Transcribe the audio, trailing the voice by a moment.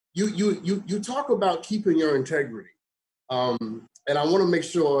You talk about keeping your integrity. And I want to make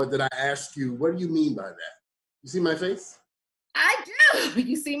sure that I ask you, what do you mean by that? You see my face? I do.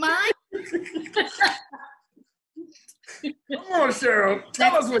 You see mine? Come on, Cheryl.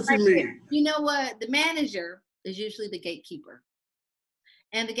 Tell us what you mean. You know what? The manager is usually the gatekeeper.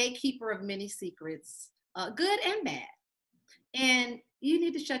 And the gatekeeper of many secrets, good and bad. And you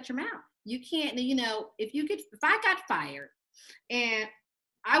need to shut your mouth. You can't, if I got fired and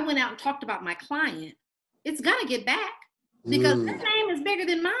I went out and talked about my client, it's gonna get back because his name is bigger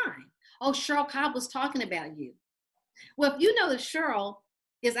than mine. Oh, Cheryl Cobb was talking about you. Well, if you know that Cheryl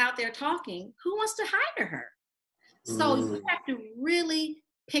is out there talking, who wants to hire her? So you have to really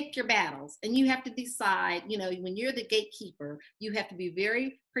pick your battles, and you have to decide, when you're the gatekeeper, you have to be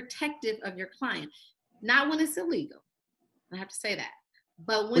very protective of your client. Not when it's illegal. I have to say that.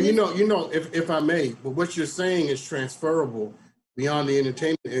 But when if I may, but what you're saying is transferable beyond the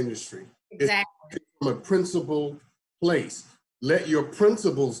entertainment industry. Exactly. It's from a principled place. Let your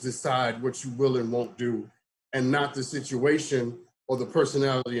principles decide what you will and won't do, and not the situation or the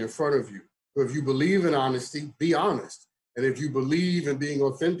personality in front of you. So if you believe in honesty, be honest. And if you believe in being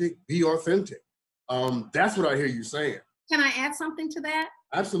authentic, be authentic. That's what I hear you saying. Can I add something to that?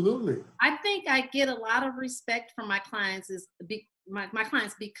 Absolutely. I think I get a lot of respect from my clients my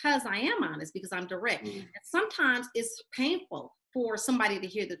clients because I am honest, because I'm direct. And sometimes it's painful for somebody to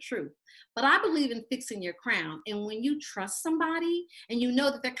hear the truth. But I believe in fixing your crown. And when you trust somebody and you know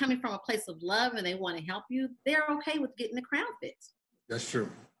that they're coming from a place of love and they want to help you, they're okay with getting the crown fixed. That's true.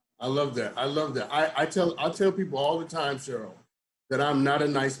 I love that. I tell people all the time, Cheryl, that I'm not a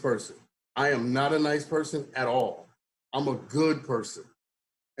nice person. I am not a nice person at all. I'm a good person.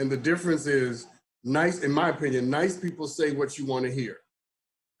 And the difference is, nice, in my opinion, nice people say what you want to hear.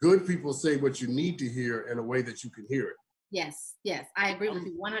 Good people say what you need to hear in a way that you can hear it. Yes, I agree with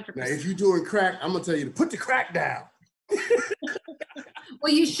you 100%. Now, if you're doing crack, I'm going to tell you to put the crack down.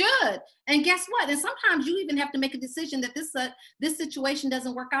 Well, you should. And guess what? And sometimes you even have to make a decision that this situation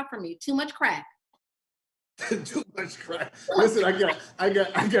doesn't work out for me. Too much crack. Too much crack. Listen, I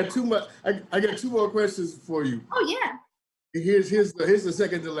got too much. I got two more questions for you. Oh yeah. Here's the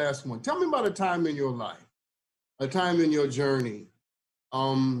second to last one. Tell me about a time in your life, a time in your journey,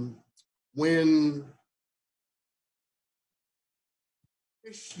 when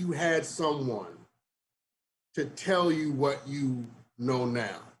you had someone to tell you what you know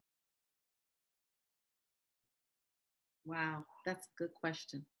now. Wow, that's a good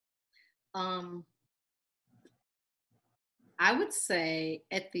question. I would say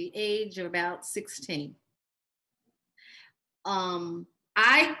at the age of about 16.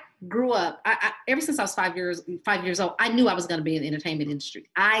 I grew up, ever since I was 5 years old, I knew I was going to be in the entertainment industry.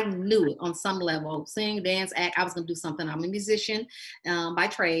 I knew it on some level. Sing, dance, act, I was going to do something. I'm a musician by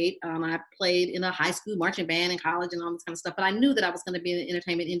trade. I played in a high school marching band in college and all this kind of stuff, but I knew that I was going to be in the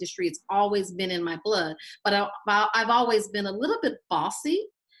entertainment industry. It's always been in my blood, but I've always been a little bit bossy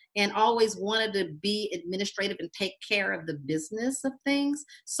and always wanted to be administrative and take care of the business of things.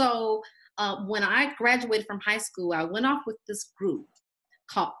 So when I graduated from high school, I went off with this group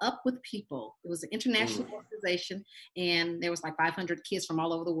called Up With People. It was an international organization, and there was like 500 kids from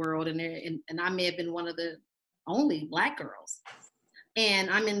all over the world, and I may have been one of the only Black girls. And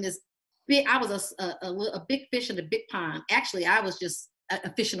I'm in this big, I was a big fish in a big pond. Actually, I was just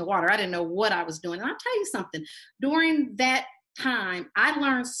a fish in the water. I didn't know what I was doing. And I'll tell you something, during that time, I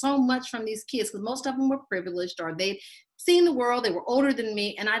learned so much from these kids because most of them were privileged or they'd seen the world, they were older than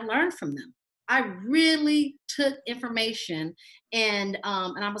me, and I learned from them. I really took information and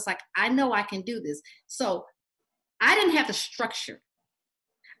I was like, I know I can do this. So I didn't have the structure.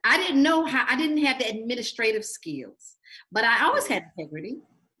 I didn't have the administrative skills, but I always had integrity.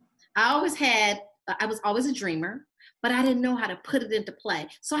 I was always a dreamer, but I didn't know how to put it into play.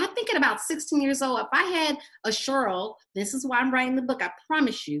 So I think at about 16 years old, if I had a Cheryl, this is why I'm writing the book, I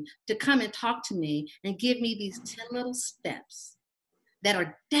promise you, to come and talk to me and give me these 10 little steps that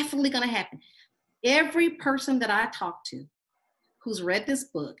are definitely going to happen. Every person that I talk to who's read this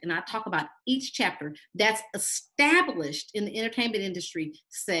book, and I talk about each chapter that's established in the entertainment industry,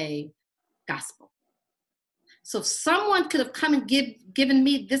 say gospel. So if someone could have come and given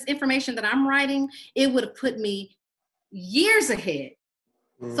me this information that I'm writing, it would have put me years ahead.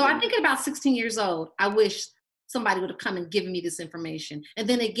 So I think at about 16 years old, I wish somebody would have come and given me this information. And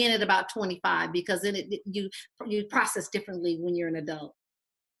then again at about 25, because then you process differently when you're an adult.